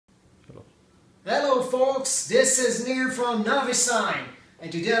Hello folks, this is Nir from Novisign,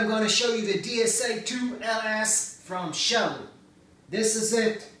 and today I'm going to show you the DSA2LS from Shuttle. This is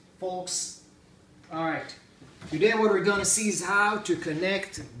it, folks. Alright, today what we're going to see is how to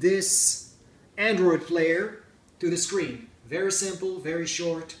connect this Android player to the screen. Very simple, very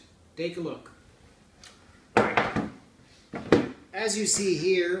short. Take a look. Alright. As you see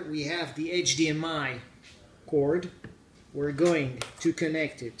here, we have the HDMI cord. We're going to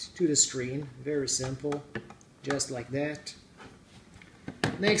connect it to the screen. Very simple, just like that.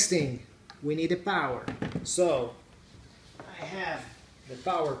 Next thing, we need a power. So I have the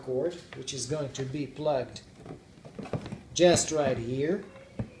power cord, which is going to be plugged just right here.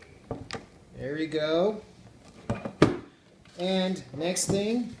 There you go. And next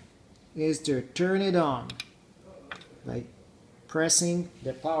thing is to turn it on by pressing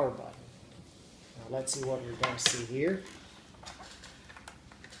the power button. Now let's see what we're going to see here.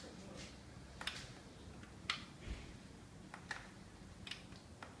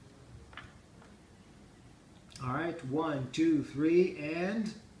 Alright, 1, 2, 3,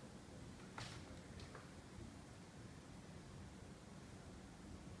 and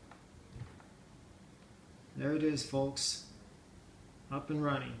there it is, folks. Up and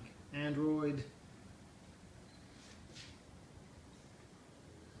running. Android.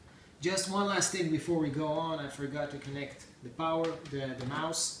 Just one last thing before we go on. I forgot to connect the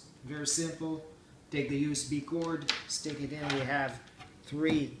mouse. Very simple. Take the USB cord, stick it in. We have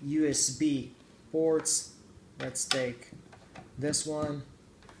 3 USB ports. Let's take this one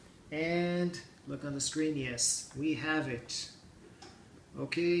and look on the screen. Yes, we have it.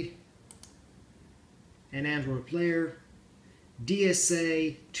 Okay, an Android player,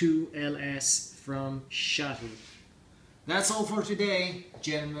 DSA2LS from Shuttle. That's all for today,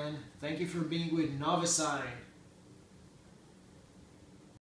 gentlemen. Thank you for being with Novisign.